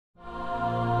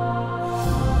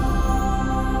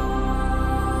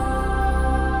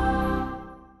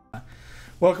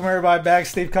Welcome everybody back.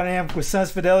 Steve Cunningham with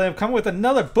Sons Fidelity. I'm coming with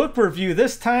another book review.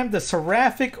 This time, the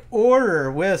Seraphic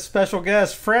Order, with special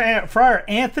guests Friar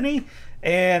Anthony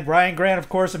and Ryan Grant, of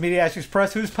course, of Mediatrix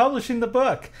Press, who's publishing the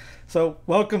book. So,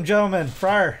 welcome, gentlemen.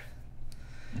 Friar.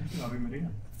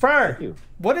 Friar,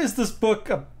 what is this book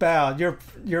about?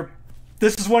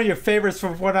 This is one of your favorites,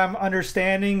 from what I'm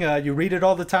understanding. You read it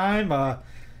all the time.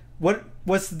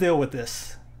 What's the deal with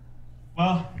this?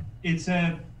 Well, it's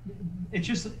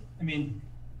just, I mean,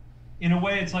 in a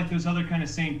way, it's like those other kind of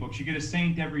saint books. You get a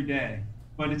saint every day,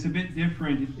 but it's a bit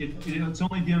different. It's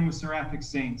only dealing with Seraphic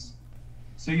saints.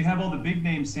 So you have all the big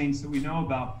name saints that we know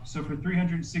about. So for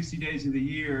 360 days of the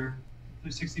year,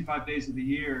 65 days of the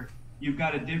year, you've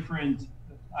got a different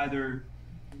either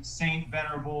saint,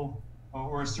 venerable,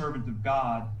 or a servant of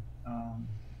God.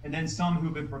 And then some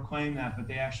who've been proclaimed that, but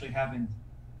they actually haven't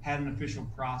had an official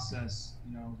process,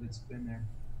 that's been there.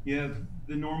 You have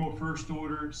the normal first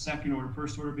order, second order,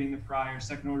 first order being the friar,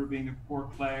 second order being the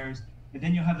court players, and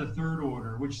then you'll have the third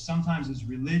order, which sometimes is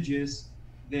religious,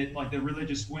 that like the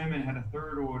religious women had a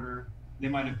third order. They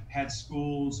might have had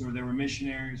schools, or they were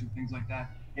missionaries or things like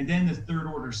that. And then the third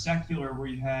order secular, where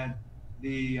you had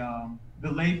the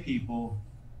lay people,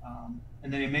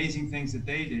 and the amazing things that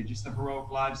they did, just the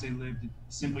heroic lives they lived,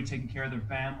 simply taking care of their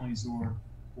families or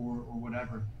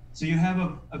whatever. So you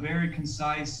have a very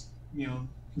concise,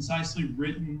 concisely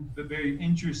written, but very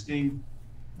interesting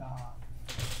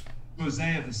expose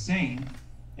of the saint.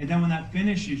 And then when that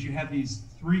finishes, you have these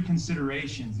three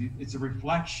considerations. It's a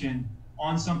reflection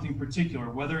on something particular,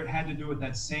 whether it had to do with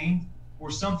that saint or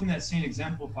something that saint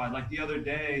exemplified. Like the other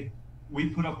day, we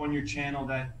put up on your channel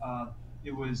that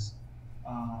it was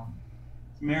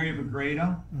Mary of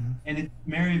Agreda. Mm-hmm. And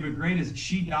Mary of Agreda,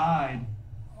 she died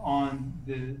on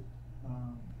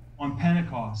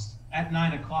Pentecost at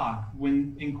 9 o'clock,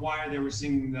 when in choir they were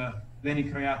singing the Veni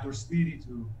Creator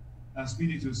Spiritu.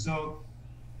 So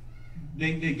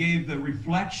they gave the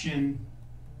reflection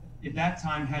at that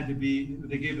time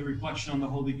they gave the reflection on the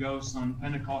Holy Ghost on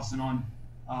Pentecost and on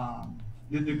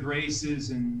the graces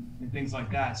and things like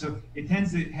that. So it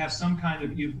tends to have some kind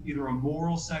of either a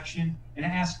moral section, and it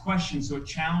asks questions, so it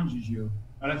challenges you.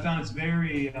 But I found it's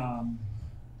very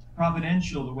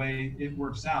providential the way it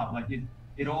works out. Like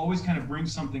it always kind of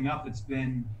brings something up that's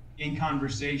been in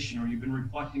conversation, or you've been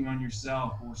reflecting on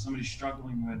yourself, or somebody's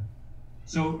struggling with.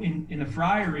 So in the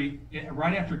friary,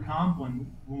 right after Compline,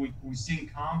 when we sing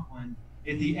Compline,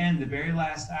 at the end, the very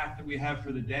last act that we have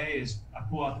for the day is I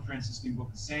pull out the Franciscan Book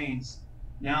of Saints.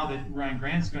 Now that Ryan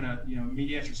Grant's gonna,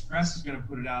 Mediatrix Press is gonna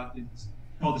put it out, it's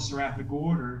called the Seraphic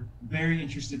Order. Very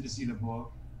interested to see the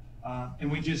book.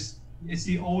 And it's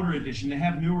the older edition. They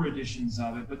have newer editions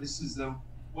of it, but this is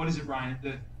what is it, Ryan?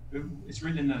 It's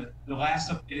written in the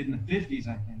last updated in the 50s,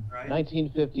 I think, right?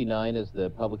 1959 is the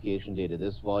publication date of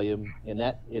this volume, and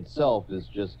that itself is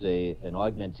just an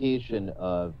augmentation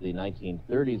of the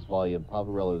 1930s volume,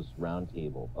 Poverello's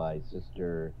Roundtable, by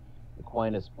Sister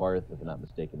Aquinas Barth, if I'm not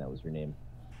mistaken, that was her name.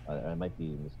 I might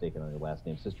be mistaken on her last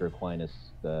name, Sister Aquinas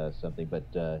something, but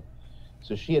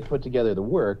so she had put together the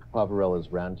work, Poverello's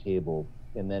Roundtable,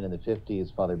 and then in the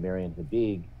 50s, Father Marian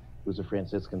Habig, who's a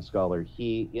Franciscan scholar,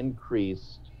 he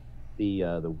increased the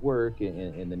work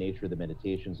and the nature of the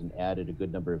meditations and added a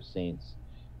good number of saints.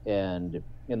 And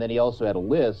then he also had a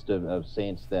list of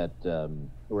saints that,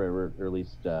 or at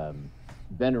least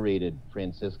venerated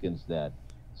Franciscans that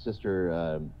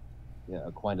Sister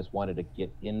Aquinas wanted to get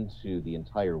into the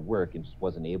entire work and just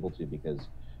wasn't able to, because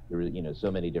there were, so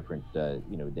many different, the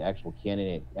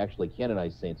actually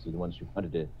canonized saints are the ones she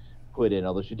wanted to put in,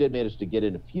 although she did manage to get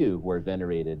in a few who are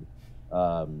venerated,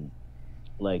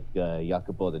 like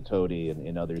Jacopo da Todi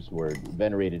and others who are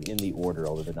venerated in the order,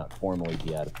 although they're not formally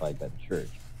beatified by the church.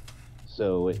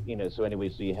 So, so anyway,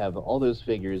 so you have all those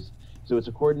figures. So it's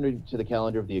according to the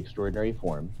calendar of the Extraordinary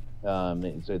Form,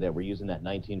 and so that we're using that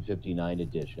 1959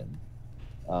 edition,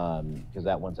 because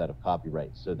that one's out of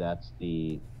copyright. So that's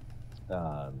the,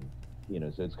 so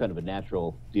it's kind of a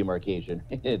natural demarcation.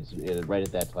 It's right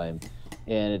at that time.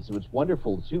 And what's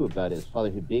wonderful too about it is Father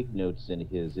Habig notes in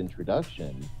his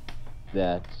introduction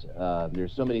that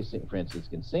there's so many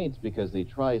Franciscan saints because they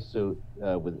try so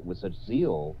with such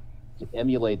zeal to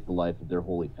emulate the life of their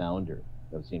holy founder,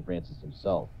 of St. Francis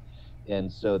himself,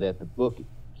 and so that the book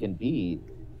can be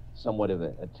somewhat of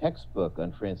a textbook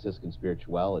on Franciscan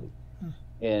spirituality.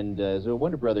 And so I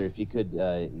wonder, brother, if you could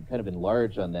kind of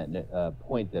enlarge on that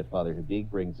point that Father Habig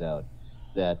brings out,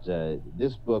 that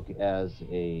this book as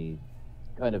a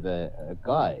kind of a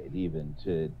guide even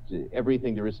to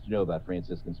everything there is to know about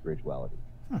Franciscan spirituality.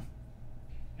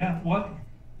 Yeah,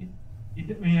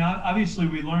 I mean, obviously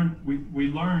we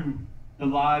learn the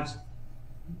lives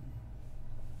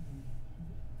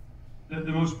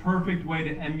the most perfect way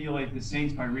to emulate the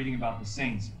saints by reading about the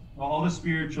saints. All the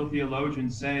spiritual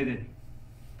theologians say that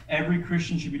every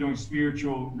Christian should be doing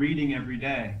spiritual reading every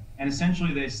day. And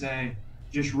essentially they say,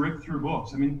 just rip through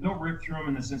books. I mean, don't rip through them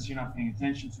in the sense you're not paying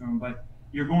attention to them, but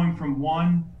you're going from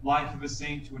one life of a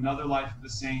saint to another life of a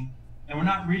saint. And we're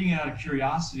not reading it out of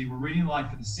curiosity. We're reading the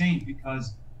life of the saint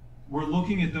because we're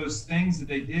looking at those things that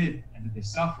they did and that they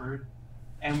suffered,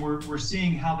 and we're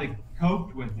seeing how they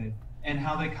coped with it and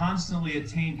how they constantly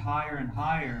attained higher and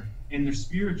higher in their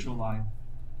spiritual life.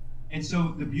 And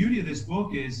so the beauty of this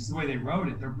book is the way they wrote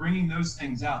it. They're bringing those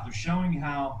things out. They're showing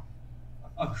how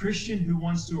a Christian who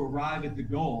wants to arrive at the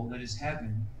goal that is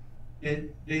heaven, that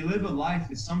they live a life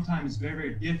that sometimes is very,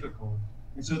 very difficult.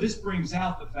 And so this brings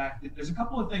out the fact that there's a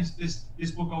couple of things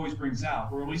this book always brings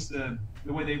out, or at least the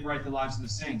way they write the lives of the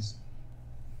saints.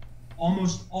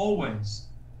 Almost always,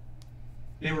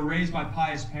 they were raised by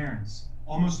pious parents.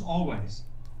 Almost always.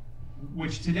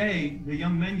 Which today, the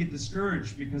young men get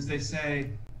discouraged because they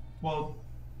say, well,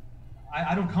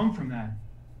 I don't come from that.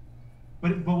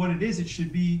 But what it is, it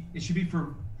should be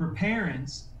for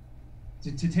parents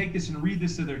to take this and read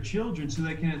this to their children so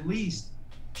they can at least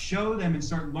show them and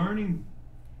start learning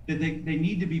that they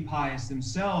need to be pious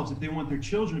themselves if they want their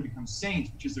children to become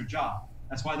saints, which is their job.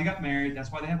 That's why they got married.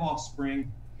 That's why they have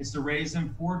offspring. It's to raise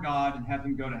them for God and have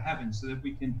them go to heaven so that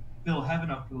we can fill heaven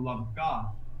up for the love of God.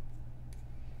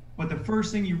 But the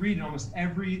first thing you read in almost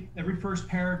every first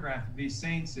paragraph of these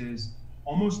saints is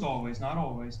almost always, not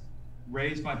always,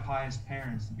 raised by pious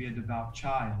parents to be a devout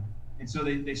child. And so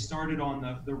they started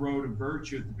on the road of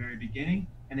virtue at the very beginning,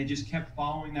 and they just kept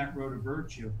following that road of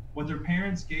virtue. What their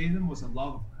parents gave them was a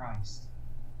love of Christ.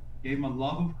 Gave them a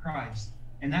love of Christ.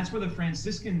 And that's where the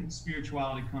Franciscan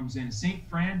spirituality comes in. St.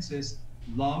 Francis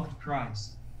loved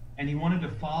Christ, and he wanted to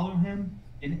follow him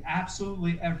in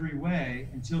absolutely every way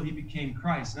until he became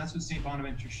Christ. And that's what St.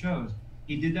 Bonaventure shows.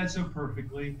 He did that so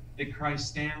perfectly that Christ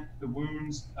stamped the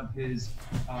wounds of his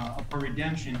of our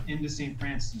redemption into St.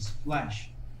 Francis' flesh.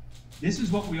 This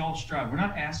is what we all strive. We're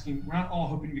not all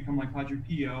hoping to become like Padre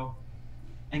Pio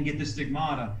and get the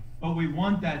stigmata, but we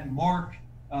want that mark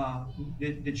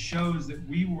that shows that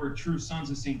we were true sons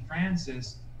of St.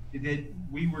 Francis, that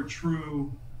we were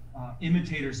true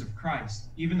imitators of Christ.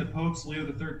 Even the Pope's Leo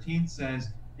XIII says,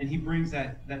 and he brings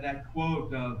that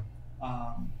quote of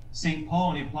St.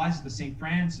 Paul, and he applies it to St.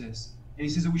 Francis, and he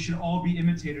says that we should all be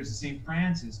imitators of St.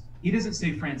 Francis. He doesn't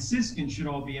say Franciscans should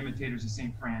all be imitators of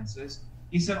St. Francis.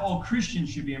 He said all Christians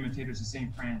should be imitators of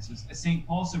St. Francis. As St.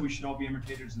 Paul said, we should all be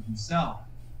imitators of himself.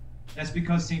 That's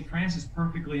because St. Francis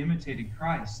perfectly imitated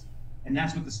Christ, and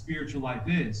that's what the spiritual life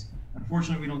is.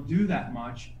 Unfortunately, we don't do that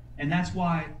much, and that's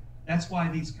why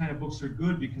these kind of books are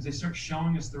good, because they start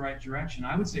showing us the right direction.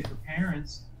 I would say for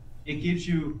parents, it gives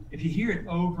you, if you hear it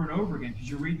over and over again, because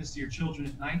you're reading this to your children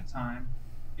at nighttime,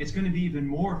 it's going to be even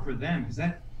more for them,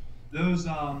 because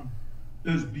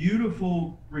those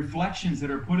beautiful reflections that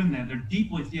are put in there, they're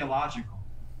deeply theological.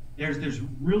 There's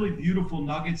really beautiful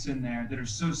nuggets in there that are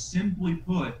so simply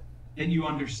put that you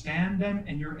understand them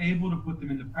and you're able to put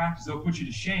them into practice. They'll put you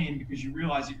to shame because you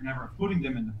realize that you're never putting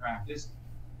them into practice,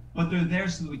 but they're there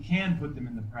so that we can put them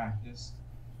into practice.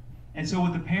 And so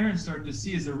what the parents start to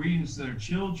see is they're reading this to their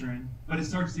children, but it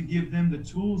starts to give them the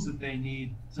tools that they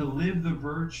need to live the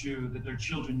virtue that their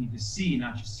children need to see,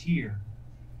 not just hear.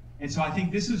 And so I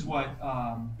think this is what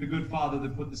the good father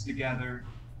that put this together,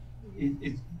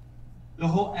 the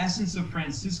whole essence of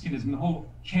Franciscanism, the whole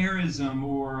charism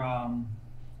or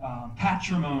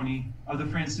patrimony of the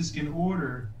Franciscan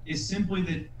order is simply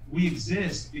that we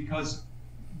exist because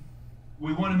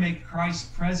we want to make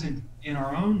Christ present in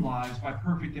our own lives by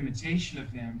perfect imitation of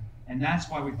him, and that's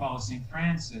why we follow St.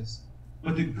 Francis.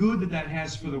 But the good that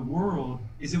has for the world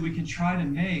is that we can try to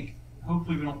make,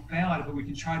 hopefully we don't fail at it, but we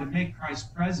can try to make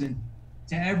Christ present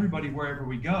to everybody wherever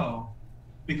we go,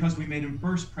 because we made him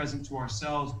first present to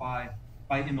ourselves by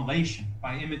immolation,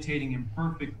 by imitating him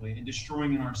perfectly and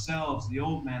destroying in ourselves the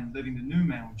old man, living the new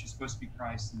man, which is supposed to be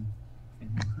Christ and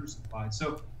him crucified.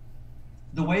 So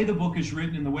the way the book is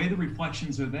written and the way the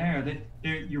reflections are there,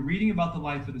 that you're reading about the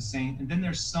life of the saint, and then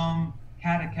there's some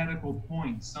catechetical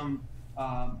points,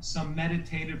 some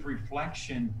meditative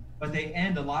reflection, but they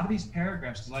end a lot of these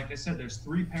paragraphs, because like I said, there's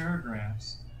 3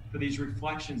 paragraphs for these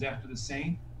reflections after the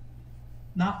saint.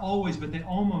 Not always, but they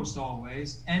almost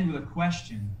always end with a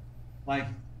question, like,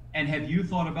 and have you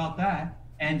thought about that?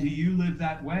 And do you live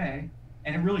that way?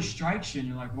 And it really strikes you, and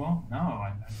you're like, well, no,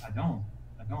 I don't.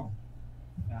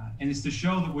 And it's to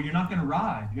show that, well, you're not going to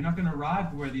arrive. You're not going to arrive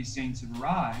to where these saints have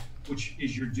arrived, which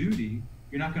is your duty.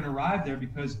 You're not going to arrive there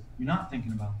because you're not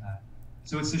thinking about that.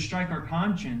 So it's to strike our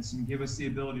conscience and give us the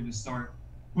ability to start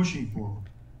pushing forward.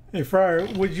 Hey, Friar,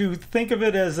 would you think of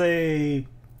it as a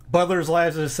Butler's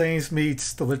Lives of the Saints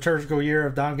meets the liturgical year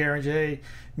of Don Guéranger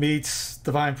meets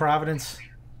Divine Providence?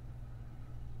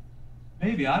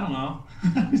 Maybe, I don't know.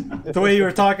 The way you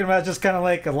were talking about, just kind of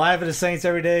like a Live of the Saints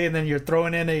every day, and then you're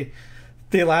throwing in a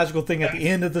theological thing at the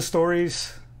end of the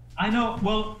stories. I know.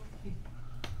 Well,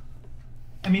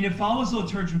 I mean, it follows a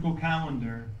liturgical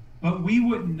calendar, but we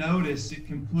wouldn't notice it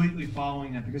completely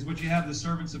following that, because what you have, the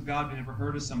servants of God, we never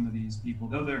heard of some of these people,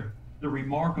 though they're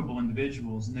remarkable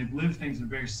individuals and they've lived things that are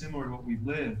very similar to what we've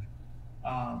lived.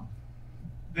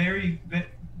 Very,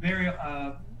 very,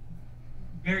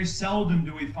 very seldom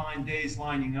do we find days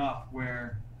lining up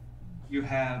where you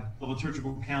have the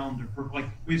liturgical calendar. Like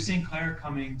we have St. Clair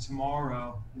coming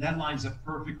tomorrow, and that lines up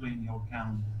perfectly in the old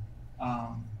calendar.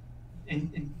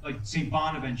 And like St.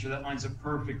 Bonaventure, that lines up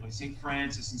perfectly. St.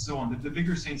 Francis, and so on. The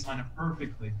bigger saints line up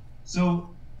perfectly.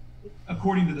 So,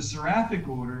 according to the Seraphic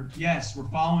order, yes, we're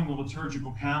following the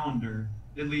liturgical calendar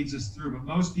that leads us through, but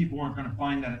most people aren't going to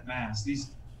find that at Mass.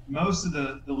 Most of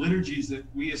the liturgies that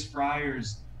we as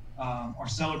friars are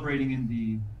celebrating in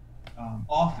the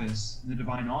office, in the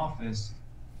divine office,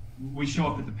 we show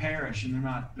up at the parish and they're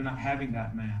not having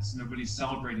that Mass. Nobody's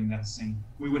celebrating that saint.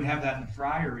 We would have that in the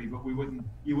friary, but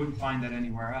you wouldn't find that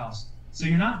anywhere else. So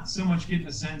you're not so much getting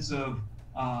a sense of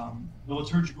the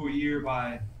liturgical year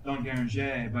by Don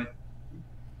Guéranger, but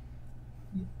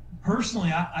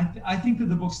personally, I think that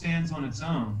the book stands on its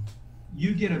own.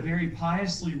 You get a very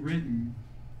piously written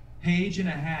page and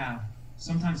a half,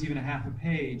 sometimes even a half a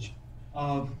page,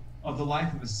 of the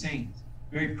life of a saint.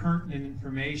 Very pertinent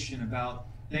information about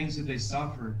things that they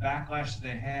suffered, backlash that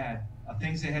they had,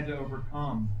 things they had to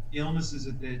overcome, illnesses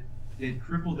that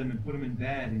crippled them and put them in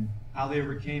bed, and how they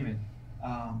overcame it.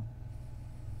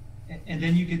 And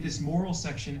then you get this moral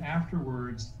section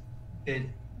afterwards that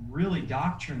really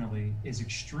doctrinally is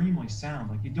extremely sound.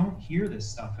 Like, you don't hear this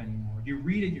stuff anymore. You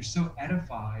read it, you're so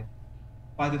edified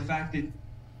by the fact that,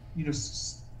 you know,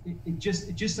 it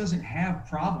just doesn't have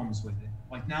problems with it.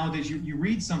 Like nowadays, you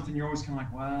read something, you're always kind of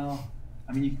like, well,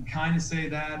 I mean, you can kind of say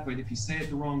that, but if you say it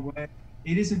the wrong way,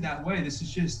 it isn't that way. This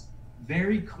is just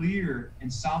very clear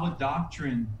and solid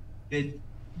doctrine that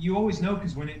you always know,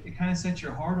 because when it kind of sets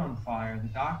your heart on fire, the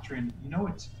doctrine, you know,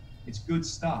 it's good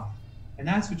stuff. And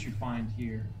that's what you find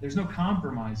here. There's no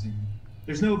compromising.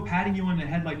 There's no patting you on the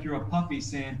head like you're a puppy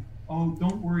saying, oh,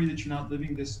 don't worry that you're not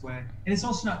living this way. And it's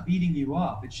also not beating you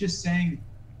up. It's just saying,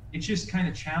 it's just kind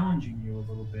of challenging you a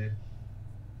little bit.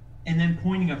 And then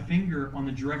pointing a finger on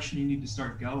the direction you need to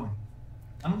start going.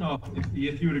 I don't know if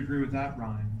you would agree with that,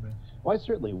 Ryan. But. Well, I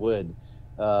certainly would.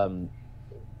 And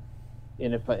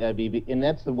and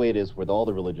that's the way it is with all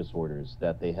the religious orders,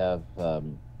 that they have,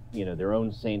 you know, their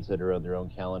own saints that are on their own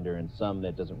calendar, and some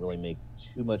that doesn't really make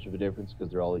too much of a difference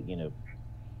because they're all, you know,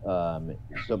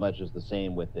 so much is the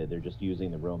same with it. They're just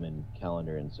using the Roman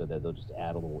calendar, and so that they'll just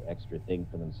add a little extra thing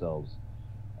for themselves.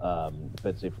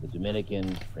 But say for the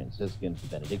Dominicans, Franciscans, the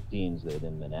Benedictines,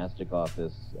 the monastic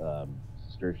office,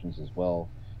 Cistercians as well,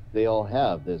 they all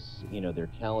have this, you know, their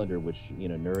calendar, which, you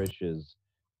know, nourishes,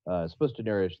 supposed to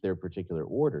nourish their particular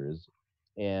orders.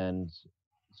 And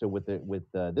so with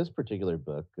this particular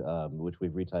book, which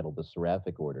we've retitled the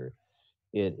Seraphic Order,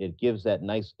 it gives that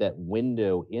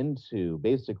window into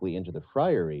the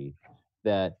friary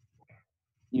that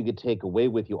you could take away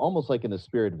with you, almost like in the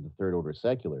spirit of the Third Order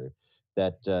Secular,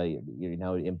 that you're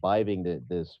now imbibing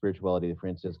the spirituality of the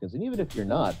Franciscans. And even if you're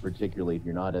not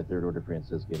a Third Order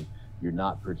Franciscan, you're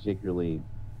not particularly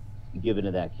given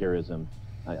to that charism.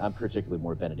 I'm particularly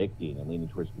more Benedictine and leaning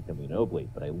towards becoming an oblate,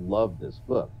 but I love this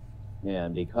book.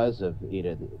 And because of, you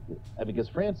know, because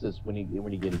Francis, when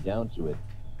you get it down to it,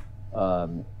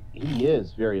 he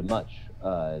is very much,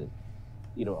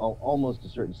 you know, almost a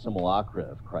certain simulacra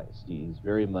of Christ. He's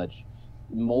very much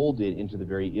molded into the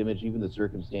very image, even the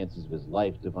circumstances of his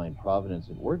life, divine providence,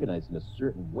 and organized in a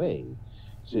certain way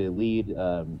to lead,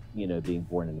 you know, being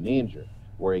born in a manger.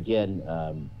 Or again,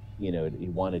 you know, he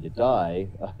wanted to die,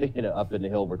 you know, up in the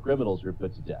hill where criminals were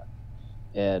put to death,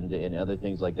 and other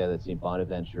things like that St.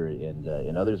 Bonaventure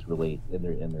and others relate in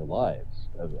their lives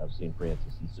of St.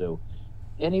 Francis. And so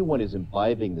anyone who's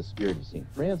imbibing the spirit of St.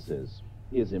 Francis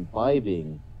is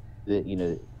imbibing the, you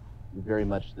know, very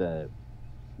much the,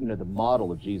 you know, the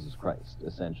model of Jesus Christ,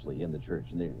 essentially, in the church.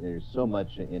 And there's so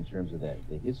much in terms of that,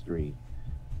 the history,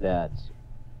 that,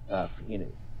 you know,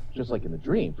 just like in the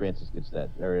dream, Francis gets that,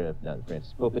 or not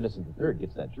Francis, Pope Innocent III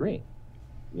gets that dream,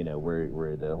 you know,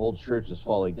 where the whole church is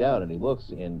falling down, and he looks,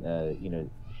 and, you know,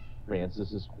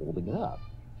 Francis is holding it up,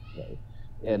 right?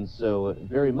 And so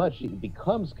very much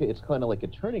it's kind of like a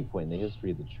turning point in the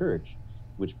history of the church,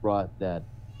 which brought that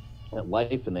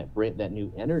life and that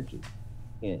new energy,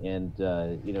 and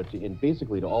and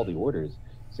basically to all the orders.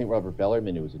 St. Robert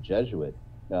Bellarmine, who was a Jesuit,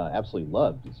 absolutely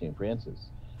loved St. Francis,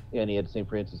 and he had St.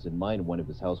 Francis in mind in one of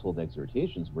his household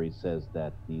exhortations, where he says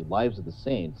that the lives of the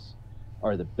saints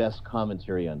are the best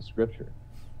commentary on Scripture.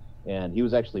 And he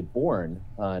was actually born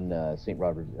on St.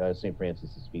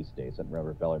 Francis's feast day. St.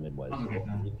 Robert Bellarmine was.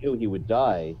 He knew he would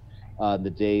die on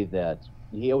the day that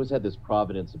he always had this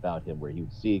providence about him, where he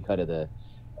would see kind of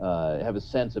have a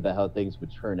sense about how things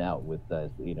would turn out with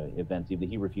events. Even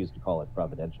he refused to call it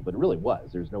providential, but it really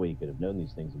was. There's no way he could have known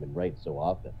these things have been right so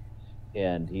often.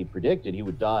 And he predicted he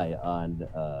would die on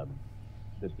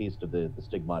the feast of the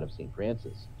Stigmata of St.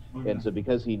 Francis. Okay. And so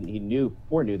because he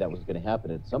foreknew that was going to happen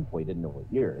at some point, didn't know what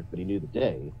year, but he knew the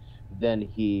day, then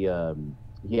he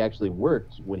actually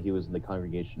worked when he was in the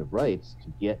Congregation of Rites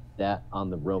to get that on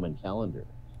the Roman calendar.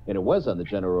 And it was on the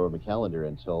general Roman calendar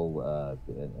until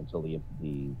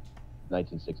the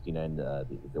 1969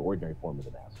 the ordinary form of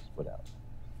the Mass was put out.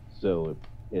 So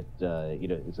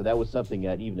so that was something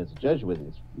that even as a Jesuit,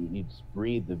 he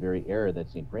breathed the very air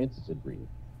that St. Francis had breathed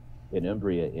in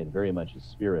Umbria, in very much his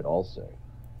spirit also.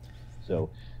 So,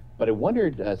 but I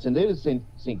wondered, since it is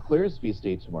St. Clare's feast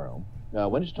day tomorrow, why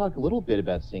don't you talk a little bit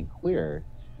about St. Clare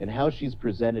and how she's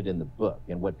presented in the book,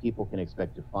 and what people can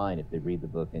expect to find if they read the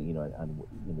book, and on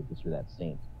this or that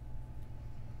saint.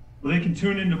 Well, they can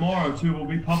tune in tomorrow too. We'll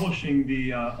be publishing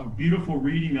a beautiful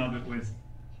reading of it with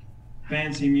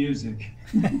fancy music.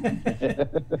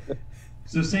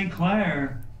 So St.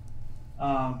 Clare,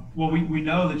 we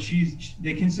know that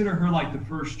they consider her like the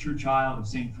first true child of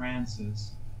St.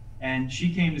 Francis. And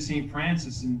she came to St.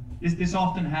 Francis, and this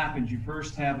often happens. You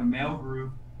first have a male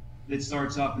group that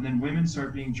starts up, and then women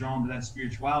start being drawn to that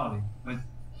spirituality. But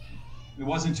it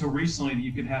wasn't until recently that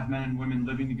you could have men and women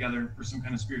living together for some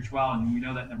kind of spirituality, and we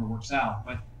know that never works out.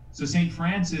 But so St.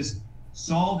 Francis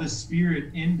saw this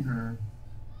spirit in her,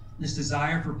 this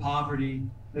desire for poverty,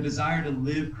 the desire to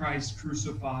live Christ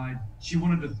crucified. She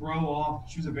wanted to throw off.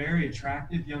 She was a very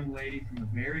attractive young lady from a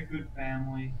very good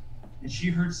family. And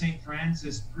she heard St.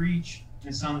 Francis preach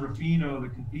in San Rufino, the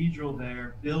cathedral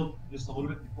there, built just a little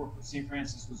bit before St.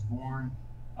 Francis was born,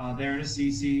 there in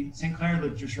Assisi. St. Clare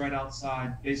lived just right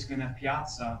outside, basically in that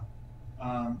piazza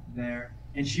there.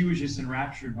 And she was just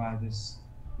enraptured by this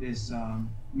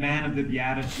man of the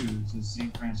Beatitudes, as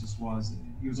St. Francis was.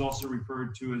 He was also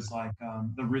referred to as like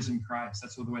the risen Christ.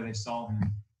 That's the way they saw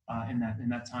him in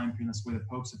that time period. That's the way the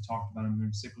popes have talked about him in their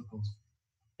encyclicals.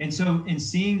 And so in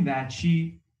seeing that,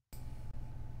 she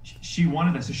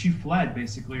wanted that, so she fled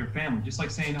basically her family, just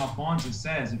like St. Alphonsus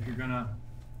says, if you're gonna,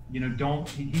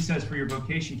 he says for your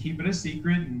vocation, keep it a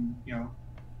secret and,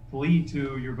 flee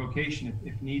to your vocation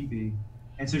if need be.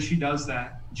 And so she does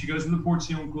that. She goes to the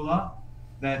Portiuncula,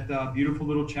 that beautiful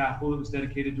little chapel that was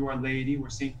dedicated to Our Lady, where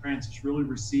St. Francis really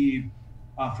received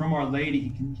from Our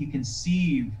Lady. He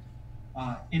conceived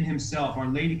in himself. Our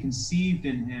Lady conceived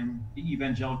in him the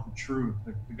evangelical truth,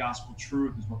 the gospel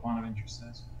truth is what Bonaventure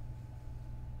says.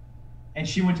 And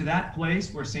she went to that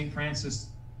place where St.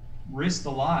 Francis risked a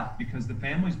lot, because the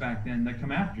families back then, they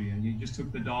come after you. You just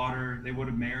took the daughter, they would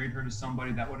have married her to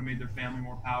somebody that would have made their family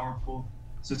more powerful.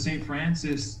 So St.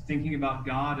 Francis, thinking about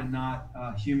God and not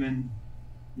human,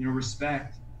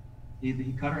 respect,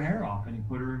 he cut her hair off, and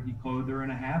he clothed her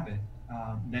in a habit.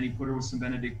 Then he put her with some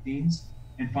Benedictines,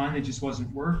 and finally it just wasn't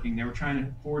working. They were trying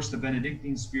to force the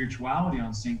Benedictine spirituality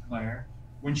on St. Clare,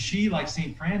 when she, like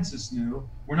St. Francis, knew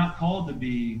we're not called to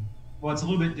be, well, it's a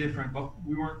little bit different, but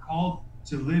we weren't called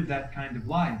to live that kind of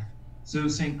life. So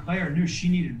St. Clare knew she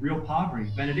needed real poverty.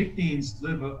 Benedictines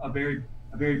live a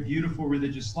very beautiful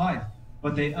religious life,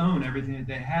 but they own everything that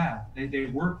they have. They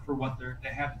work for what they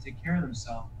have to take care of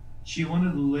themselves. She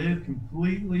wanted to live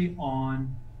completely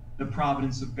on the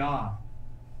providence of God,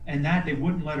 and that they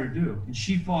wouldn't let her do. And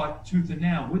she fought tooth and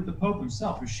nail with the Pope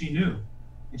himself, who she knew,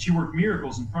 and she worked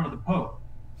miracles in front of the Pope.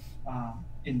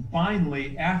 And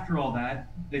finally, after all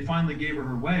that, they finally gave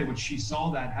her way, which she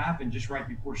saw that happen just right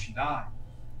before she died.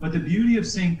 But the beauty of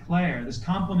St. Clare, this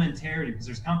complementarity, because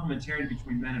there's complementarity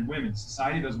between men and women.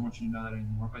 Society doesn't want you to know that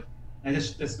anymore, but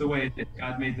that's the way that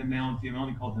God made them male and female,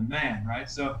 and he called them man, right?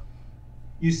 So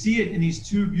you see it in these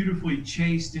two beautifully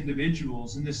chaste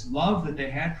individuals, and this love that they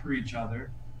had for each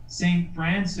other. St.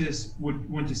 Francis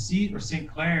went to see, or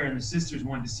St. Clare and the sisters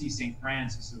wanted to see St.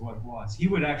 Francis, is what it was. He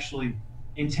would actually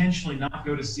intentionally not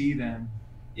go to see them.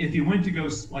 If he went to go,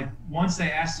 like once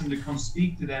they asked him to come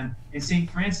speak to them, and St.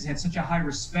 Francis had such a high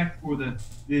respect for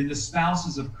the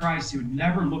spouses of Christ, he would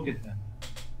never look at them.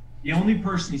 The only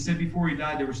person, he said before he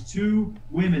died, there was two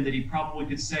women that he probably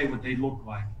could say what they looked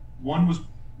like. One was,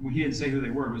 he didn't say who they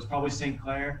were, it was probably St.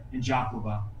 Clare and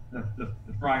Jacoba. the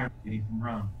friar lady from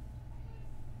Rome.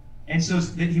 And so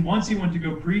once he went to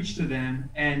go preach to them,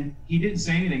 and he didn't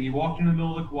say anything. He walked in the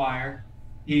middle of the choir.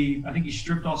 I think he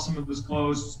stripped off some of his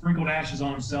clothes, sprinkled ashes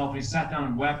on himself, and he sat down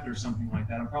and wept or something like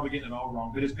that. I'm probably getting it all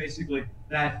wrong, but it's basically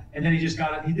that. And then he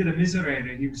did a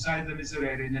miserere. He recited the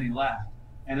miserere, and then he left.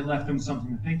 And it left him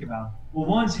something to think about. Well,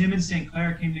 once him and St.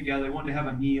 Clare came together, they wanted to have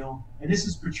a meal, and this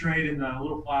is portrayed in the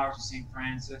Little Flowers of St.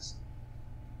 Francis.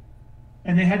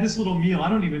 And they had this little meal. I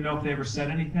don't even know if they ever said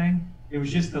anything. It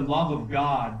was just the love of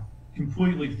God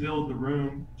completely filled the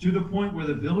room, to the point where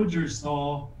the villagers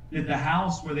saw that the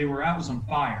house where they were at was on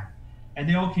fire. And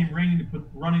they all came running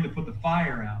to put the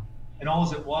fire out. And all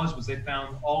as it was they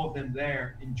found all of them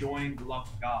there enjoying the love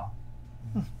of God.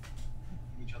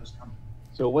 Each other's company.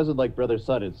 So it wasn't like Brother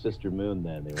Sun and Sister Moon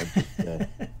then. They were just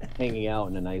hanging out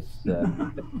in a nice...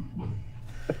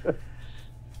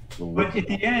 But at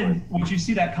the end, once you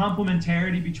see that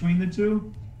complementarity between the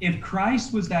two, if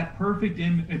Christ was that perfect,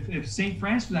 if St.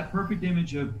 Francis was that perfect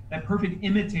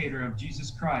imitator of Jesus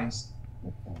Christ,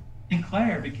 St.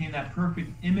 Clare became that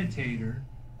perfect imitator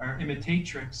or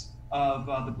imitatrix of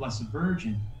the Blessed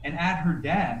Virgin. And at her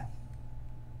death,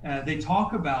 they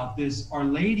talk about this. Our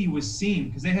Lady was seen,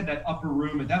 because they had that upper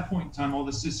room. At that point in time, all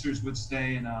the sisters would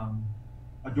stay in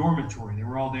a dormitory. They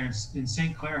were all there. And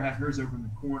St. Clare had hers over in the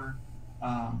corner.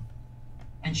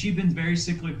 And she'd been very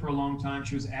sickly for a long time.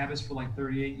 She was abbess for like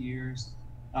 38 years.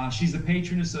 She's the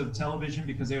patroness of television,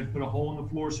 because they would put a hole in the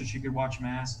floor so she could watch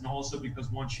Mass, and also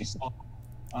because once she saw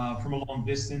from a long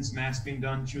distance Mass being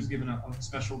done, she was given a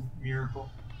special miracle.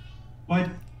 But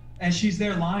as she's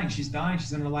there lying, she's dying,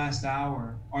 she's in her last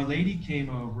hour, Our Lady came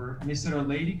over, and they said Our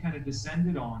Lady kind of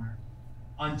descended on her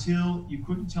until you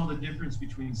couldn't tell the difference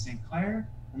between St. Clare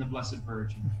and the Blessed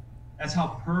Virgin. That's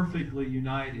how perfectly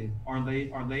united Our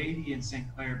Lady and St.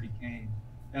 Clare became.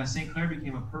 St. Clare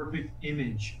became a perfect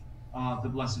image of the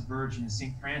Blessed Virgin, and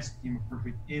St. Francis became a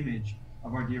perfect image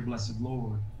of our dear Blessed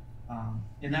Lord.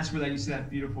 And that's where you see that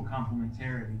beautiful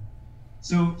complementarity.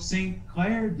 So St.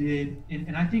 Clare did,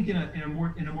 and I think in a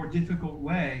more difficult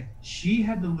way, she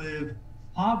had to live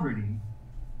poverty,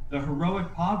 the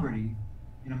heroic poverty,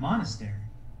 in a monastery,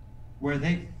 where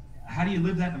how do you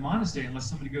live that in a monastery unless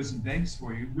somebody goes and begs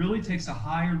for you? It really takes a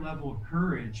higher level of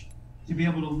courage to be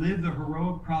able to live the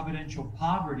heroic providential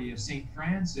poverty of St.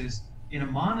 Francis in a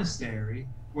monastery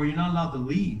where you're not allowed to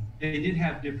leave. They did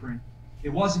have it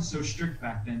wasn't so strict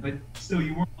back then, but still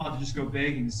you weren't allowed to just go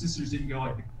begging. The sisters didn't go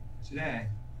like today.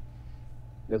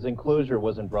 Because enclosure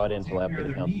wasn't brought in until after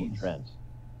the Council of Trent.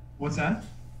 What's that?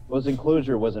 Well,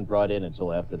 enclosure wasn't brought in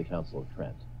until after the Council of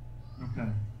Trent. Okay.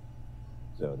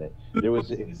 So there was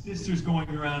the sisters going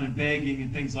around and begging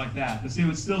and things like that. But they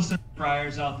would still send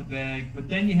friars out to beg, but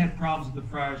then you had problems with the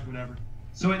friars, whatever.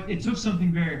 So it took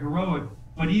something very heroic.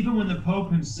 But even when the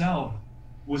Pope himself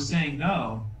was saying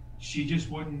no, she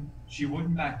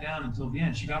wouldn't back down until the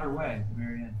end. She got her way at the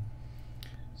very end.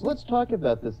 So let's talk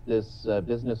about this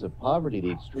business of poverty,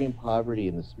 the extreme poverty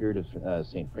in the spirit of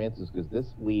St. Francis, because this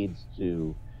leads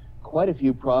to quite a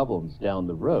few problems down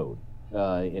the road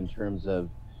in terms of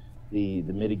the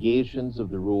mitigations of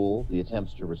the rule, the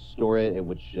attempts to restore it,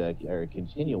 which are a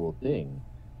continual thing.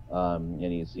 And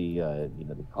you see,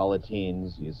 the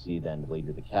Collatines, you see then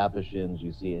later the Capuchins,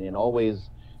 you see, and always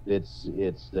it's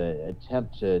the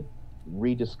attempt to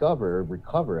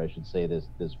recover, I should say,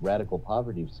 this radical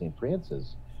poverty of St.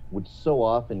 Francis, which so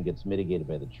often gets mitigated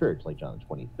by the Church, like John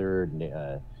the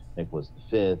 23rd, Nicholas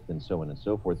V, and so on and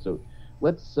so forth. So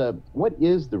let's, what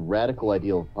is the radical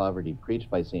ideal of poverty preached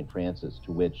by St. Francis,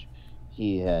 to which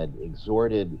he had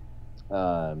exhorted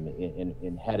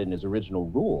and had in his original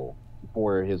rule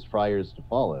for his friars to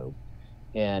follow,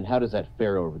 and how does that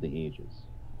fare over the ages?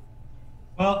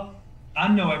 Well,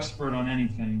 I'm no expert on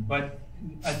anything, but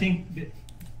I think that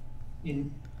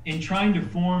in trying to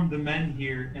form the men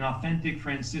here in authentic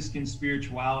Franciscan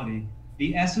spirituality,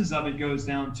 the essence of it goes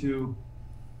down to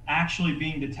actually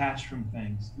being detached from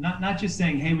things. Not just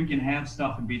saying, hey, we can have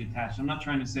stuff and be detached. I'm not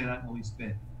trying to say that in the least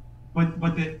bit. But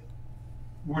that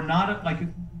we're not, like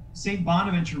St.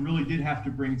 Bonaventure really did have to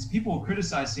bring, people will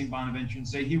criticize St. Bonaventure and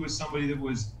say he was somebody that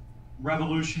was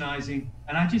revolutionizing.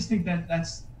 And I just think that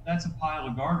that's a pile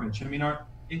of garbage. I mean,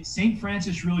 St.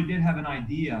 Francis really did have an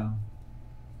idea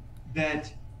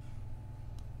that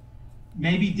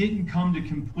maybe didn't come to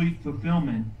complete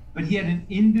fulfillment, but he had an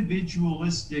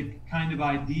individualistic kind of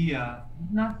idea,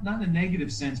 not in a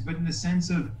negative sense, but in the sense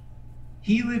of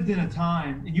he lived in a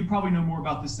time, and you probably know more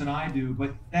about this than I do,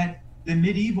 but that the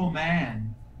medieval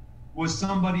man was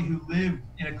somebody who lived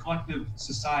in a collective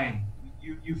society.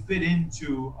 You fit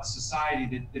into a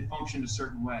society that functioned a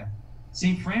certain way.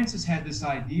 St. Francis had this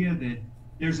idea that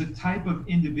there's a type of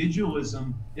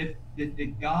individualism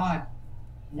that God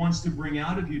wants to bring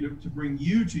out of you to bring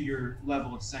you to your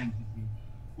level of sanctity.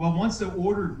 Well, once the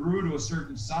order grew to a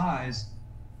certain size,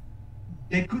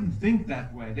 they couldn't think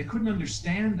that way. They couldn't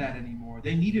understand that anymore.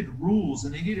 They needed rules,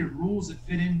 and they needed rules that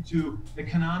fit into the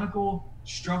canonical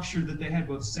structure that they had,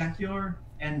 both secular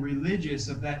and religious,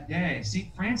 of that day.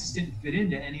 St. Francis didn't fit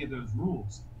into any of those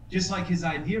rules, just like his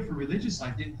idea for religious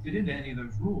life didn't fit into any of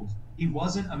those rules. He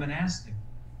wasn't a monastic,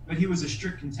 but he was a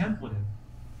strict contemplative.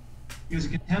 He was a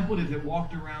contemplative that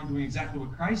walked around doing exactly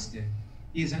what Christ did.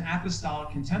 He is an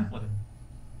apostolic contemplative.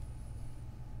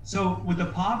 So with the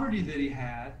poverty that he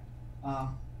had,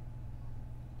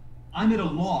 I'm at a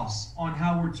loss on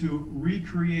how we're to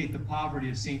recreate the poverty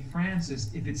of St. Francis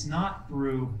if it's not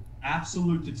through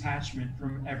absolute detachment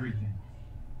from everything.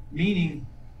 Meaning,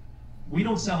 we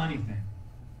don't sell anything,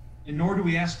 and nor do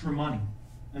we ask for money,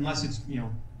 unless it's,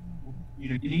 you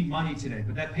need money today.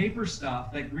 But that paper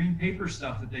stuff, that green paper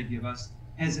stuff that they give us,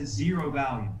 has a zero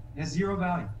value. It has zero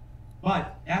value.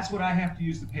 But that's what I have to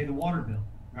use to pay the water bill,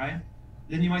 right?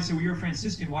 Then you might say, well, you're a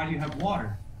Franciscan, why do you have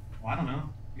water? Well, I don't know,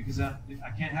 because I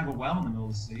can't have a well in the middle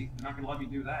of the sea. They're not going to let me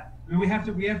do that. I mean, we have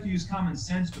to use common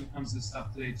sense when it comes to this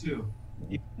stuff today too.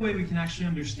 The only way we can actually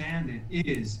understand it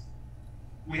is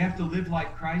we have to live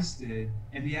like Christ did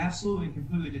and be absolutely and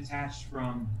completely detached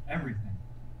from everything.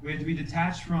 We have to be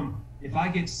detached from, if I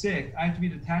get sick, I have to be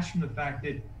detached from the fact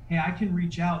that, hey, I can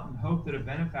reach out and hope that a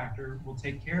benefactor will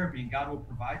take care of me and God will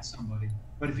provide somebody.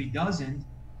 But if he doesn't,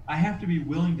 I have to be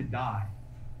willing to die.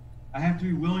 I have to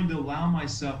be willing to allow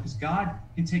myself, because God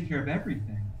can take care of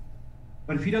everything.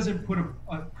 But if he doesn't put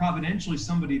providentially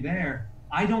somebody there,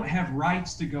 I don't have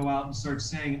rights to go out and start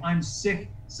saying, I'm sick,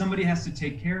 somebody has to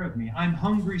take care of me. I'm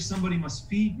hungry, somebody must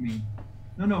feed me.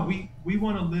 No, we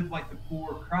want to live like the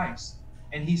poor Christ.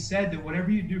 And he said that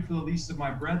whatever you do for the least of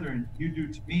my brethren, you do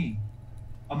to me.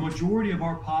 A majority of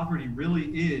our poverty really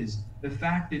is the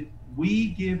fact that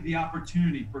we give the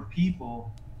opportunity for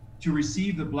people to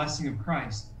receive the blessing of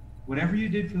Christ. Whatever you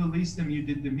did for the least of them, you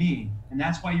did to me. And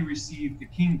that's why you received the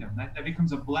kingdom. That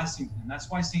becomes a blessing to them. That's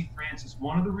why St. Francis,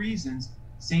 one of the reasons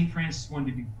St. Francis wanted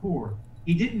to be poor,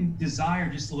 he didn't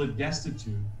desire just to live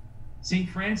destitute. St.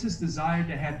 Francis desired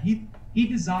to have, he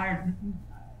desired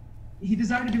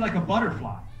to be like a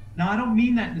butterfly. Now, I don't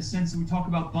mean that in the sense that we talk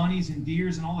about bunnies and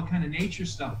deers and all the kind of nature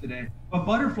stuff today. But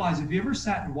butterflies, if you ever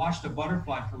sat and watched a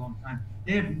butterfly for a long time,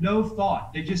 they have no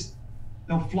thought.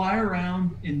 They'll fly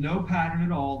around in no pattern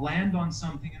at all, land on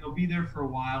something, and they'll be there for a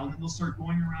while, and then they'll start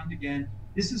going around again.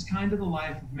 This is kind of the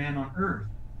life of man on earth.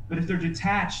 But if they're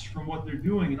detached from what they're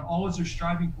doing and all they're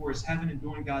striving for is heaven and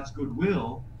doing God's good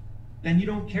will, then you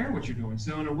don't care what you're doing.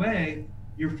 So in a way,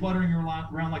 you're fluttering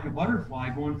around like a butterfly,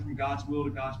 going from God's will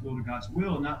to God's will to God's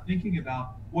will, and not thinking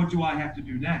about, what do I have to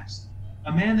do next?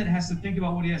 A man that has to think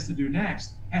about what he has to do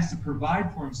next has to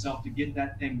provide for himself to get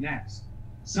that thing next.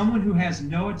 Someone who has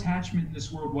no attachment in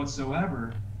this world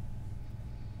whatsoever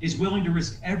is willing to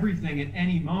risk everything at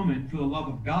any moment for the love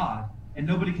of God, and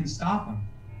nobody can stop him.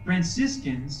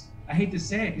 Franciscans, I hate to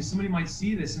say it because somebody might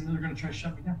see this and they're going to try to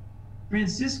shut me down.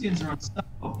 Franciscans are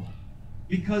unstoppable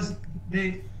because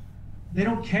they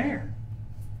don't care.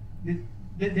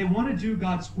 They want to do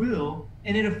God's will,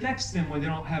 and it affects them when they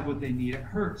don't have what they need. It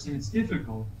hurts and it's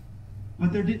difficult,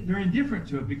 but they're indifferent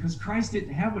to it because Christ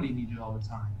didn't have what he needed all the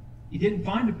time. He didn't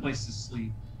find a place to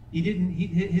sleep.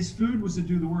 His food was to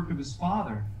do the work of his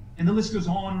Father. And the list goes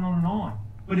on and on and on.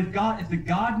 But if the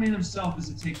God-man himself is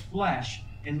to take flesh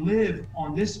and live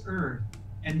on this earth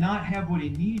and not have what he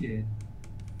needed,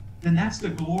 then that's the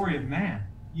glory of man.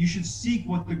 You should seek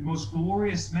what the most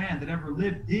glorious man that ever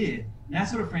lived did. And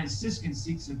that's what a Franciscan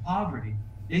seeks in poverty.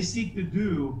 They seek to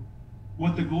do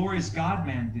what the glorious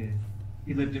God-man did.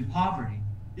 He lived in poverty.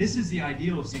 This is the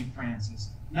ideal of St. Francis.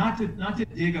 Not to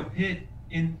dig a pit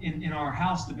in our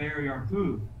house to bury our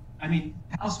food. I mean,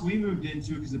 the house we moved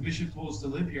into, because the bishop told us to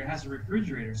live here, has a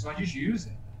refrigerator, so I just use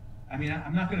it. I mean,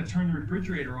 I'm not going to turn the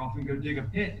refrigerator off and go dig a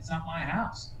pit. It's not my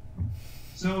house.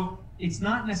 So it's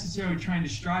not necessarily trying to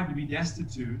strive to be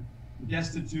destitute, the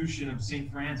destitution of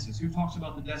St. Francis. Who talks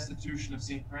about the destitution of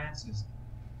St. Francis?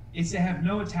 It's to have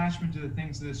no attachment to the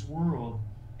things of this world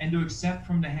and to accept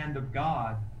from the hand of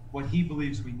God what he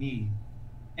believes we need.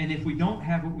 And if we don't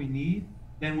have what we need,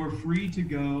 then we're free to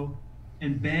go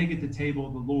and beg at the table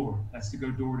of the Lord. That's to go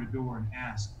door to door and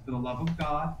ask, for the love of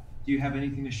God, do you have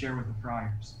anything to share with the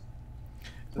friars?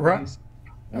 So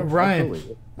Ryan,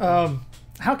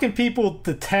 how can people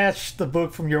detach the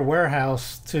book from your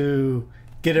warehouse to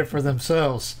get it for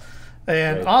themselves?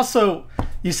 And also,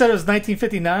 you said it was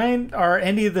 1959. Are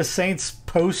any of the saints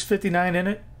post 59 in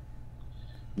it?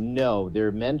 No,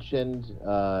 they're mentioned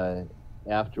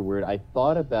afterward. I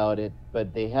thought about it,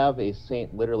 but they have a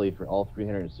saint literally for all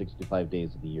 365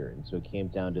 days of the year. And so it came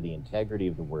down to the integrity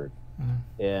of the work.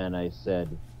 And I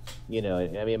said, you know, I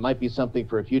mean, it might be something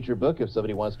for a future book if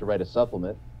somebody wants to write a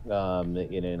supplement.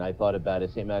 And I thought about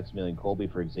it. St. Maximilian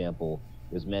Kolbe, for example,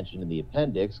 is mentioned in the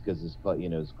appendix because his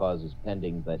cause is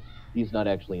pending, but he's not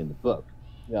actually in the book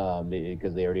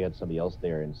because they already had somebody else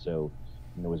there, and so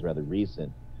it was rather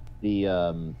recent. The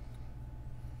and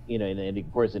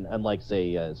of course, and unlike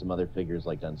say some other figures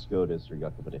like Duns Scotus or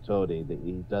Jacopo de Todi,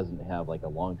 he doesn't have like a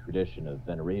long tradition of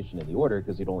veneration in the order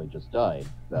because he'd only just died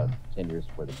about 10 years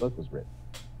before the book was written,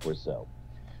 or so.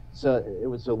 So it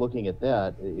was looking at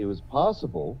that, it was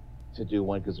possible to do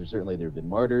one because there have been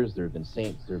martyrs, there have been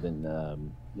saints, there have been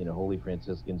holy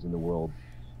Franciscans in the world,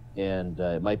 and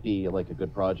it might be like a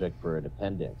good project for an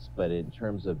appendix. But in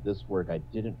terms of this work, I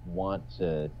didn't want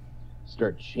to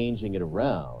start changing it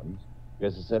around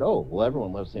because I said, oh, well,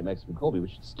 everyone loves St. Maximilian Kolbe, we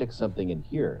should stick something in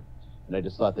here. And I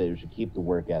just thought that we should keep the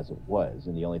work as it was,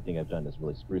 and the only thing I've done is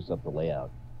really spruce up the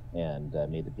layout and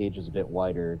made the pages a bit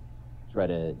wider, try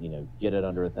to get it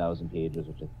under 1,000 pages,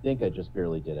 which I think I just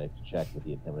barely did. I have to check with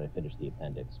when I finished the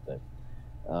appendix, but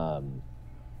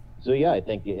so yeah, I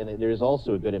think, and there's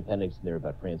also a good appendix in there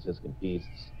about Franciscan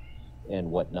feasts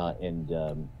and whatnot,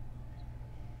 and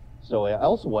so I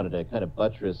also wanted to kind of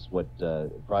buttress what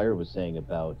Friar was saying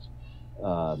about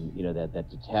that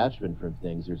detachment from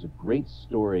things. There's a great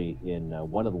story in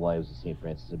one of the lives of St.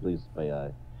 Francis, I believe it's by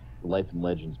The Life and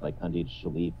Legends by Candide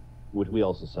Chalip, which we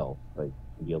also sell, if I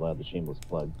can be allowed the shameless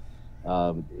plug,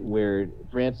 where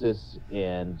Francis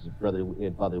and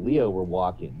Father Leo were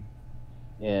walking,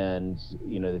 and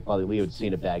Father Leo had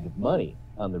seen a bag of money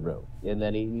on the road, and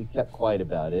then he kept quiet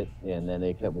about it, and then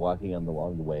they kept walking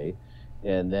along the way,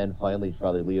 and then finally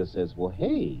Father Leo says, well,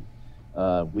 hey,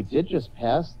 we did just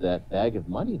pass that bag of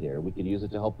money there, we could use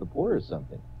it to help the poor or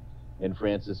something. And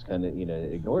Francis kind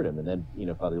of ignored him, and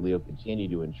then Father Leo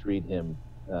continued to entreat him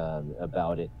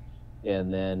about it,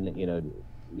 and then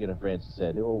Francis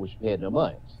said, oh, we should pay it no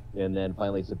mind. And then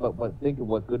finally he said, but think of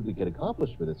what good we could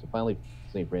accomplish for this. So finally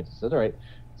St. Francis says, all right,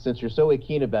 since you're so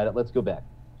keen about it, let's go back.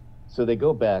 So they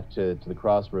go back to the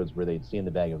crossroads where they'd seen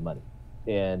the bag of money.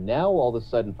 And now all of a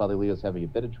sudden Father Leo's having a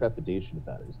bit of trepidation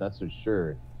about it. He's not so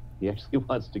sure he actually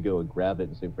wants to go and grab it.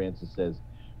 And St. Francis says,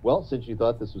 well, since you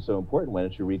thought this was so important, why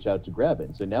don't you reach out to grab it?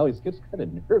 And so now he gets kind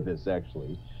of nervous,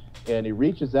 actually. And he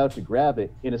reaches out to grab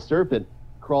it, and a serpent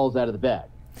crawls out of the bag,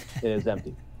 and it's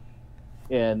empty.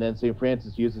 And then St.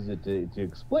 Francis uses it to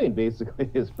explain basically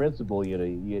his principle.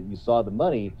 You saw the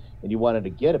money and you wanted to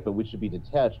get it, but we should be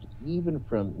detached even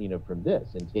from this,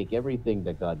 and take everything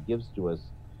that God gives to us,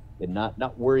 and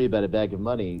not worry about a bag of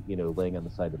money laying on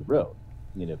the side of the road.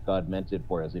 If God meant it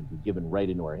for us, it'd be given right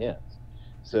into our hands.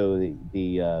 So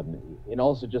and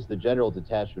also just the general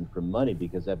detachment from money,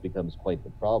 because that becomes quite the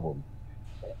problem.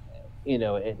 And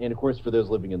of course for those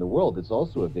living in the world, it's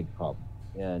also a big problem.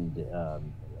 And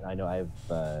I know I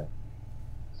have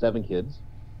 7 kids,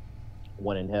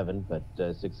 1 in heaven, but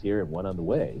 6 here and 1 on the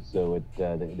way. So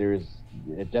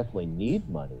it definitely need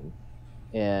money.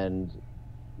 And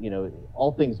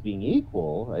all things being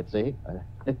equal, I'd say,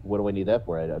 what do I need that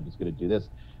for? I'm just going to do this.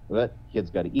 But kids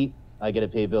got to eat. I got to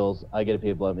pay bills. I got to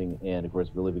pay plumbing, and of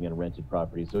course we're living in a rented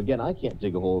property. So again, I can't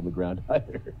dig a hole in the ground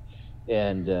either,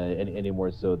 and any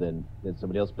more so than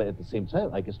somebody else. But at the same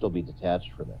time, I can still be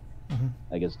detached from it.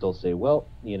 Mm-hmm. I can still say, well,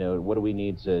 what do we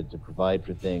need to provide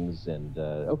for things? And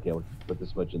okay, I'll put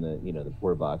this much in the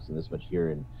poor box and this much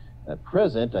here. And at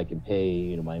present, I can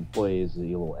pay my employees a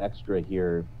little extra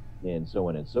here, and so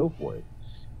on and so forth.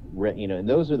 And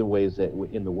those are the ways that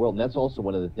in the world, and that's also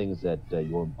one of the things that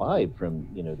you'll imbibe from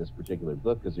this particular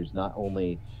book, because there's not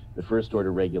only the first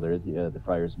order regular, the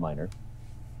Friars Minor,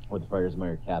 or the Friars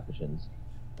Minor Capuchins.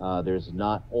 There's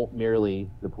not merely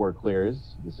the poor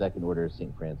clerks, the second order of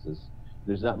St. Francis.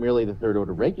 There's not merely the third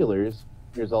order regulars.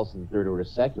 There's also the third order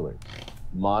seculars,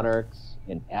 monarchs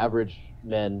and average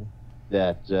men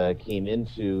that came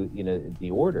into the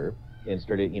order and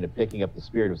started picking up the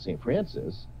spirit of St.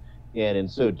 Francis, and in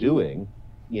so doing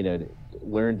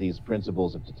learned these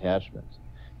principles of detachment.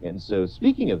 And so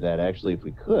speaking of that, actually, if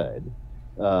we could,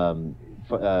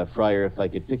 Friar, if I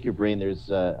could pick your brain,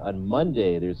 there's on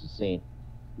Monday there's a saint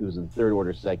who was in third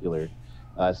order secular,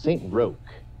 Saint Roque.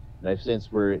 And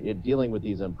since we're dealing with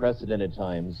these unprecedented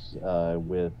times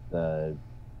with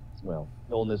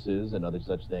illnesses and other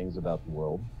such things about the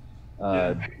world,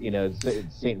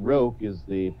 Saint Roque is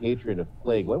the patron of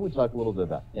plague. Why don't we talk a little bit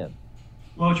about him?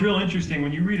 Well, it's real interesting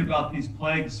when you read about these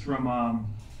plagues from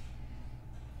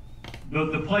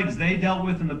the plagues they dealt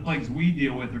with and the plagues we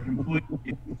deal with are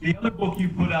completely. The other book you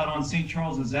put out on St.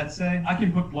 Charles' Etsy, I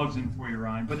can put plugs in for you,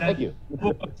 Ryan. But that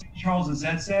book of St. Charles'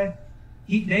 Etsy,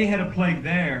 they had a plague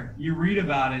there. You read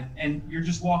about it, and you're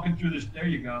just walking through this. There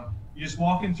you go. You're just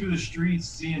walking through the streets,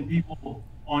 seeing people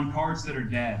on carts that are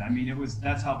dead. I mean,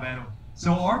 that's how bad it was.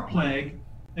 So our plague.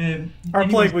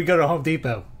 We go to Home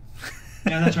Depot.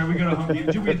 Yeah, that's right. We go to Home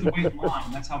Depot. We have to wait in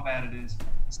line. That's how bad it is.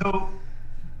 So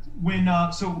when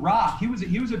Rock, he was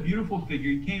a beautiful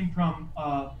figure. He came from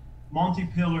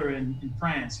Montpellier in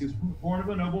France. He was born of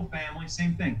a noble family.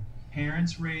 Same thing.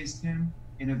 Parents raised him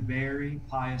in a very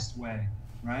pious way,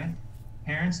 right?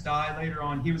 Parents died later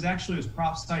on. It was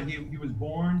prophesied he was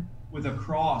born with a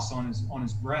cross on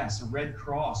his breast. A red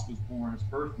cross was born as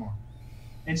birthmark.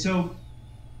 And so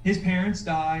his parents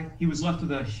died. He was left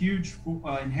with a huge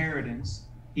inheritance.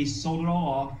 He sold it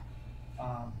all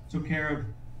off, took care of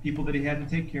people that he had to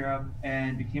take care of,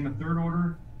 and became a third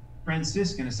order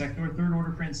Franciscan, a secular third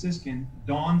order Franciscan,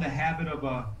 donned the habit of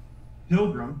a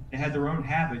pilgrim. They had their own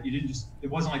habit. It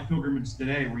wasn't like pilgrimage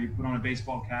today where you put on a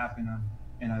baseball cap and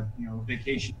a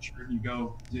vacation shirt and you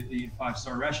go to eat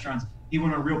 5-star restaurants. He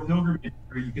went on a real pilgrimage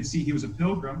where you could see he was a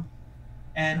pilgrim.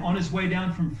 And on his way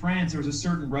down from France, there was a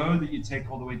certain road that you take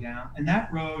all the way down. And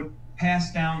that road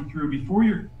passed down through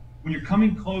when you're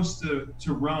coming close to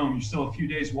Rome, you're still a few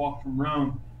days walk from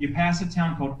Rome, you pass a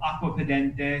town called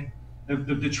Acquapendente.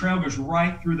 The trail goes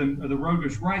right through the road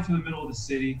goes right through the middle of the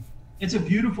city. It's a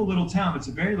beautiful little town. It's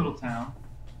a very little town.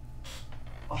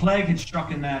 A plague had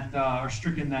stricken that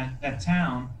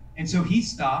town. And so he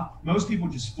stopped. Most people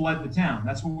just fled the town.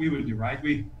 That's what we would do, right?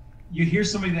 You hear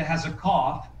somebody that has a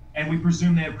cough, and we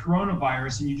presume they have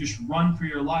coronavirus, and you just run for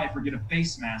your life or get a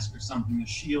face mask or something, a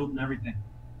shield and everything.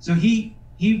 So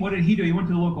what did he do? He went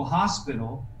to the local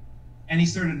hospital, and he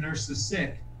started to nurse the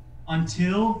sick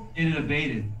until it had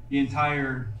abated. The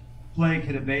entire plague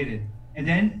had abated. And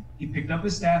then he picked up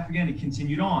his staff again. He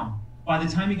continued on. By the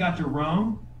time he got to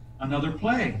Rome, another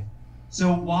plague.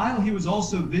 So while he was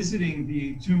also visiting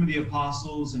the tomb of the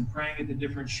apostles and praying at the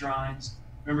different shrines,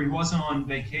 remember, he wasn't on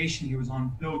vacation. He was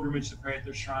on pilgrimage to pray at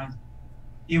their shrines.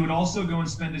 He would also go and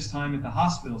spend his time at the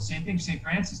hospital. Same thing St.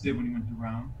 Francis did when he went to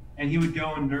Rome. And he would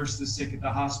go and nurse the sick at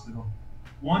the hospital.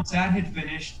 Once that had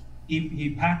finished,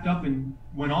 he packed up and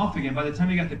went off again. By the time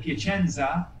he got to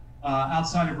Piacenza,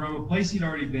 outside of Rome, a place he'd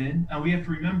already been. And we have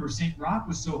to remember, St. Roch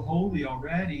was so holy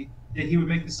already that he would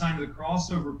make the sign of the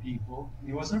cross over people.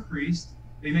 He wasn't a priest,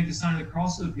 but he'd make the sign of the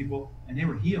cross over people, and they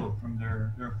were healed from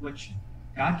their affliction.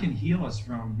 God can heal us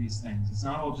from these things. It's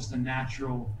not all just a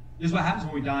natural. This is what happens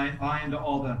when we buy into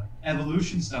all the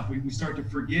evolution stuff. We start to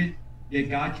forget that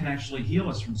God can actually heal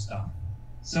us from stuff.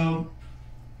 So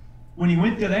when he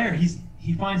went to there,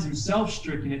 he finds himself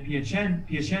stricken at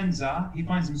Piacenza. He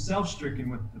finds himself stricken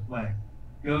with the plague.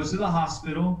 Goes to the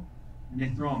hospital, and they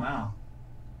throw him out.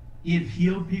 He had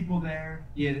healed people there.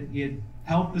 He had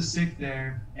helped the sick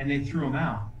there, and they threw him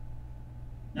out.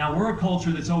 Now, we're a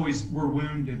culture that's we're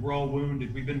wounded. We're all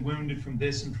wounded. We've been wounded from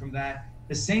this and from that.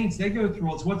 The saints, they go through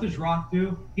all this. What does Roch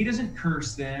do? He doesn't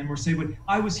curse them or say, "But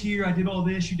I was here, I did all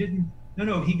this, you didn't."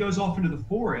 No, he goes off into the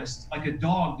forest like a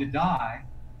dog to die,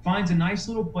 finds a nice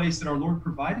little place that our Lord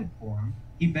provided for him.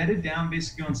 He bedded down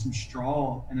basically on some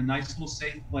straw in a nice little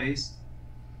safe place.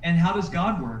 And how does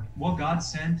God work? Well, God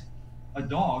sent a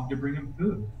dog to bring him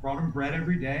food, brought him bread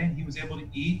every day, and he was able to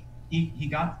eat. He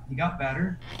got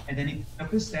better, and then he picked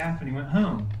up his staff and he went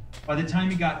home. By the time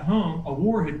he got home, a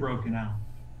war had broken out.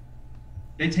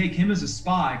 They take him as a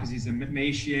spy because he's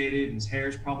emaciated, his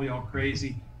hair's probably all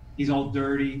crazy, he's all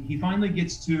dirty. He finally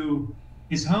gets to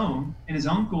his home, and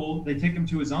they take him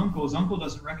to his uncle. His uncle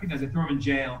doesn't recognize, they throw him in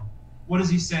jail. What does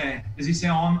he say? Does he say,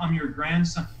 "Oh, I'm your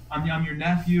grandson, I'm your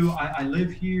nephew, I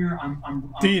live here,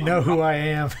 do you know who I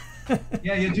am?"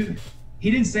 Yeah, you do. He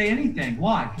didn't say anything.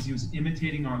 Why? Because he was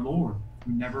imitating our Lord,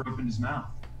 who never opened his mouth.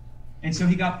 And so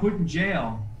he got put in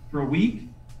jail for a week,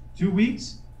 2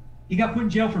 weeks. He got put in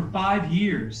jail for 5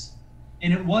 years.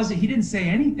 And he didn't say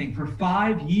anything for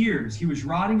 5 years. He was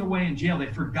rotting away in jail. They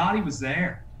forgot he was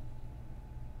there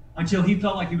until he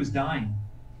felt like he was dying.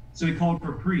 So he called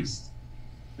for a priest.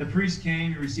 The priest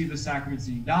came, he received the sacraments,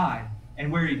 and he died.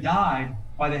 And where he died,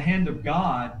 by the hand of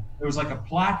God, there was like a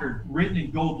placard written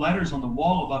in gold letters on the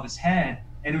wall above his head,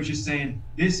 and it was just saying,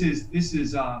 "This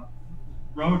is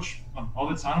Roach." All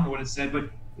the time, I don't know what it said, but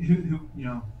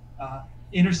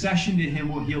intercession to him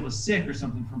will heal the sick, or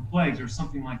something from plagues, or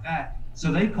something like that.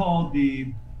 So they called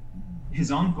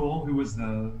his uncle, who was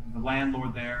the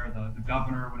landlord there, the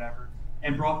governor or whatever,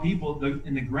 and brought people.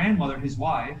 And the grandmother, his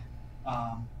wife,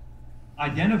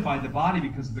 identified the body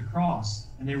because of the cross,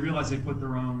 and they realized they put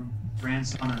their own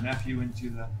grandson or nephew into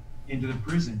the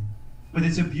prison. But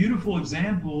it's a beautiful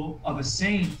example of a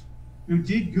saint who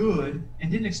did good and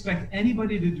didn't expect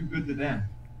anybody to do good to them.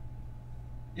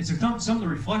 It's something to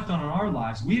reflect on in our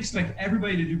lives. We expect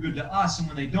everybody to do good to us, and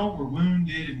when they don't, we're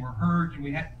wounded and we're hurt and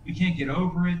we can't get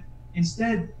over it.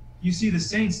 Instead, you see the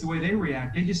saints, the way they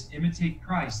react, they just imitate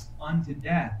Christ unto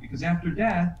death. Because after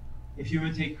death, if you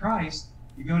imitate Christ,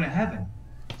 you go to heaven.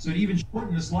 So to even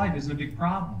shorten this life isn't a big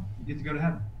problem. You get to go to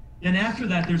heaven. Then after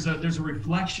that, there's a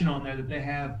reflection on there that they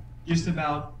have just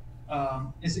about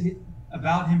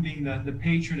him being the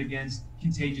patron against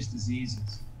contagious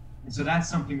diseases. And so that's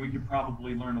something we could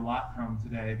probably learn a lot from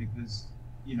today, because,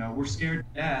 you know, we're scared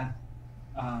to death,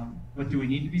 but do we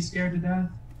need to be scared to death?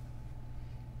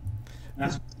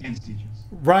 That's what saints teach us.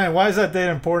 Ryan, why is that date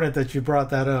important that you brought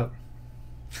that up?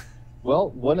 Well,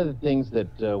 one of the things that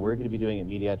we're going to be doing at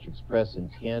Mediatrix Press in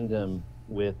tandem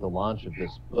with the launch of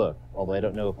this book, although I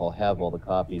don't know if I'll have all the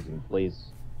copies in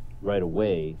place right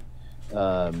away,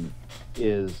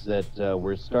 is that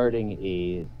we're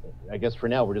starting I guess for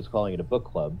now we're just calling it a book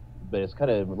club, but it's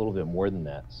kind of a little bit more than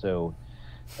that. So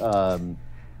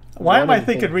why am I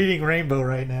thinking Reading Rainbow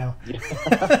right now?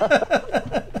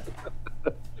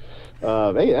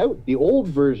 Hey, the old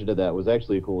version of that was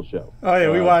actually a cool show. Oh yeah,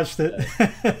 we watched it.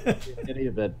 In any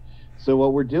event, so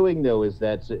what we're doing though is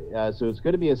that so it's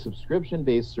going to be a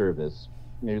subscription-based service.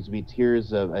 There's going to be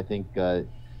tiers of, I think, kind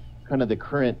of the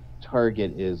current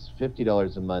target is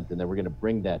 $50 a month, and then we're going to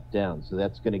bring that down. So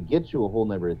that's going to get you a whole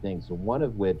number of things. So one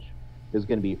of which is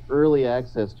going to be early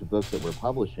access to books that we're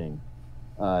publishing,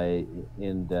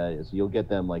 and so you'll get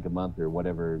them like a month or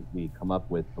whatever we come up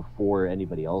with before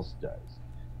anybody else does.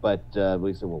 But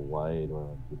we said, well, why do I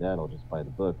want to do that? I'll just buy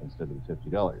the book instead of the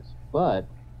 $50. But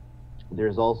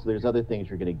there's other things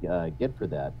you're going to get for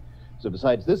that. So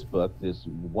besides this book, this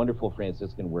wonderful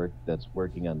Franciscan work that's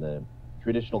working on the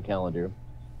traditional calendar,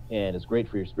 and it's great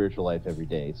for your spiritual life every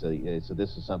day. So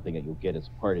this is something that you'll get as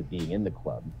part of being in the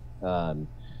club.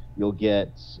 You'll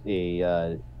get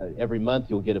every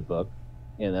month you'll get a book,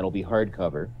 and that'll be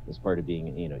hardcover as part of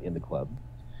being in the club.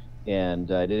 And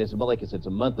it is, like I said, it's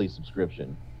a monthly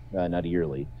subscription, not a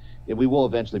yearly. And we will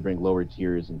eventually bring lower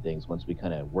tiers and things once we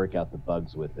kind of work out the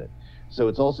bugs with it. So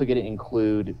it's also going to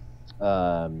include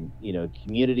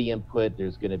community input.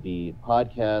 There's going to be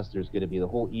podcasts. There's going to be the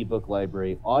whole ebook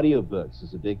library. Audiobooks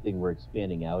is a big thing we're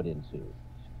expanding out into.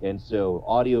 And so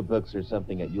audiobooks are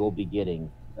something that you'll be getting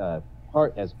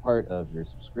part of your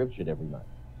subscription every month.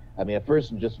 I mean, at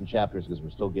first just in chapters because we're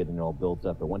still getting it all built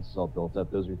up. But once it's all built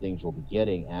up, those are things you'll be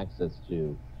getting access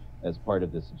to as part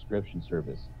of the subscription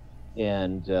service.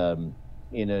 And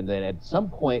then at some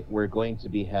point we're going to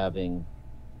be having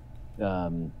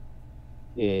a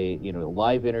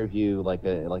live interview like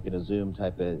in a Zoom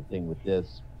type of thing with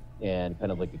this, and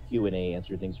kind of like a Q&A,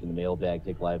 answer things from the mailbag,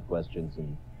 take live questions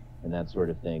and that sort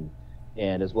of thing,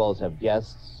 and as well as have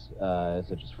guests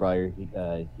such as Friar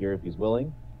here if he's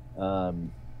willing,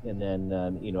 and then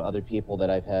other people that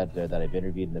I've had that I've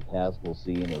interviewed in the past. We'll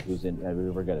see who's in.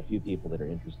 We've got a few people that are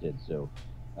interested, so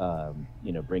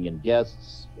bring in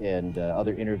guests and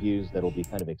other interviews that'll be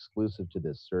kind of exclusive to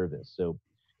this service. So.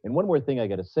 And one more thing I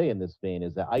got to say in this vein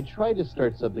is that I tried to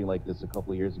start something like this a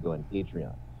couple of years ago on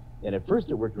Patreon. And at first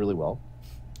it worked really well.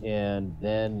 And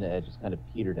then it just kind of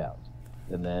petered out.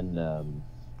 And then,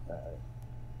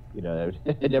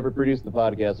 I never produced the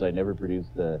podcast. I never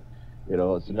produced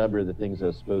it's a number of the things I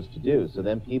was supposed to do. So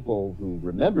then people who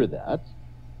remember that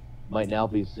might now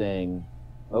be saying,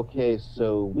 okay,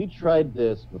 so we tried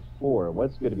this before.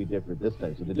 What's going to be different this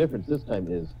time? So the difference this time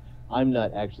is I'm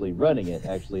not actually running it.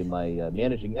 Actually, my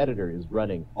managing editor is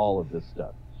running all of this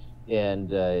stuff.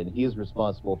 And he's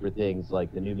responsible for things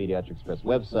like the new Mediatrix Press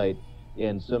website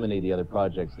and so many of the other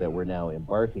projects that we're now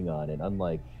embarking on. And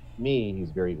unlike me,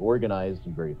 he's very organized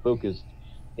and very focused.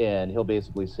 And he'll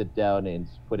basically sit down and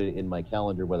put it in my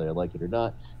calendar, whether I like it or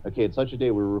not. Okay, it's such a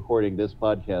day we're recording this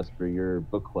podcast for your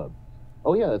book club.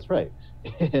 Oh, yeah, that's right.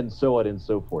 And so on and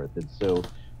so forth. And so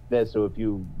if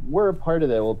you were a part of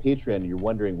that old Patreon and you're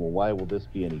wondering, well, why will this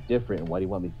be any different and why do you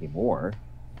want me to pay more?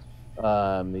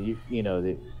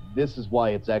 This is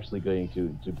why it's actually going to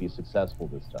be successful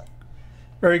this time.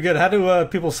 Very good. How do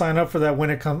people sign up for that when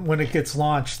it gets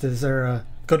launched? Is there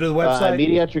go to the website?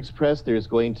 Mediatrix Press, there's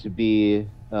going to be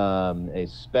a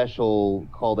special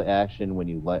call to action when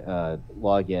you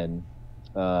log in.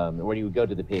 When you go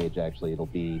to the page, actually, it'll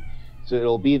be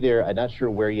there. I'm not sure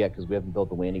where yet because we haven't built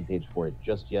the landing page for it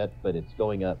just yet, but it's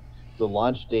going up. The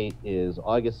launch date is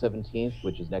August 17th,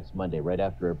 which is next Monday, right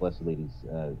after our Blessed Lady's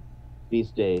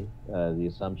feast day, the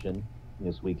Assumption,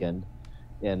 this weekend.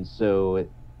 And so,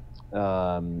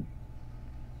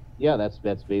 yeah, that's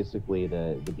basically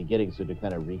the beginning. So to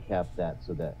kind of recap that,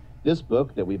 so that this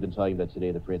book that we've been talking about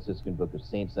today, the Franciscan Book of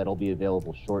Saints, that'll be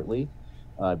available shortly.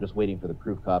 Just waiting for the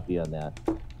proof copy on that.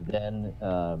 Then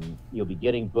you'll be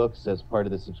getting books as part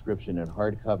of the subscription in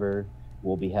hardcover.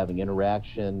 We'll be having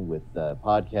interaction with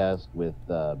podcasts, with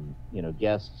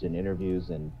guests and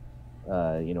interviews, and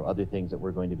other things that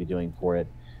we're going to be doing for it.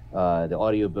 The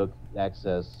audiobook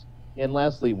access, and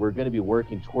lastly, we're going to be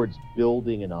working towards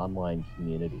building an online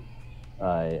community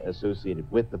associated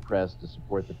with the press, to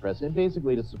support the press, and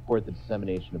basically to support the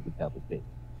dissemination of the Catholic faith.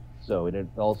 So it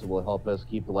also will help us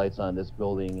keep the lights on. This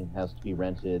building has to be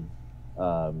rented.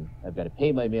 I've got to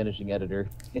pay my managing editor.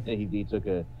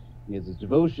 His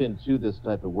devotion to this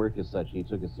type of work is such, he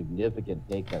took a significant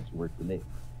pay cut to work for me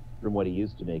from what he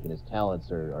used to make, and his talents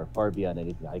are far beyond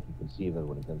anything I can conceive of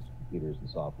when it comes to computers and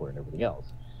software and everything else.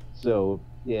 So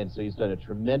he's done a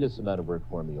tremendous amount of work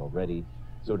for me already.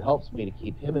 So it helps me to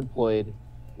keep him employed,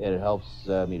 and it helps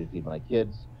me to feed my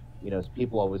kids. As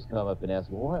people always come up and ask,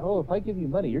 well, if I give you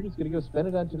money, you're just going to go spend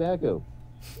it on tobacco.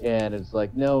 And it's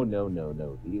like, no.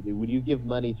 When you give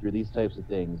money through these types of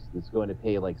things, it's going to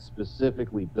pay like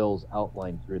specifically bills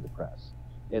outlined through the press.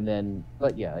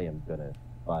 But yeah, I am going to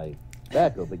buy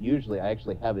tobacco, but usually I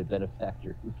actually have a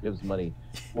benefactor who gives money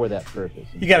for that purpose.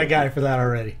 You got a guy for that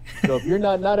already. So if you're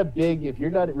not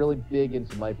really big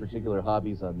into my particular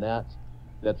hobbies on that,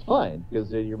 that's fine,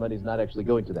 because your money's not actually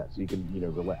going to that, so you can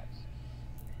relax.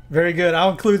 Very good.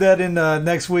 I'll include that in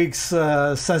next week's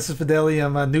Sensus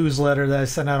Fidelium newsletter that I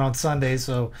send out on Sunday.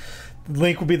 So the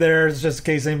link will be there just in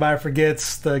case anybody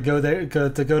forgets to go there,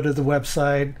 to go to the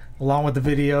website along with the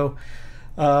video.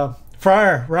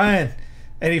 Friar Ryan,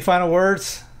 any final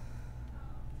words?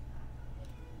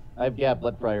 Let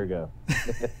Friar go.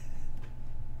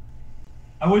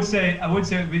 I would say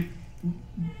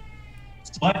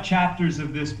select chapters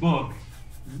of this book.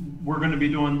 We're going to be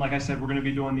doing, like I said, we're going to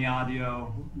be doing the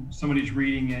audio. Somebody's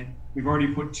reading it. We've already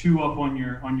put 2 up on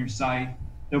your site.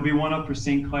 There'll be 1 up for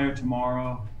St. Clair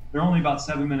tomorrow. They're only about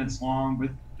 7 minutes long, but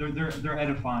they're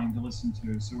edifying to listen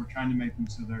to. So we're trying to make them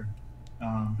so they're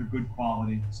good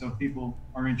quality. So if people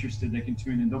are interested, they can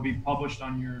tune in. They'll be published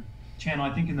on your channel,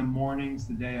 I think, in the mornings,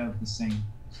 the day of the saint.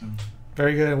 So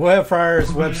very good. We'll have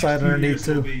Friar's website underneath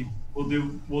too.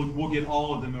 We'll get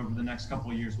all of them over the next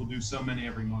couple of years. We'll do so many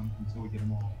every month until we get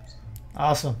them all. So.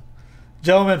 Awesome.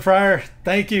 Gentlemen, Friar,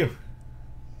 thank you.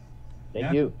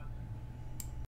 Thank you.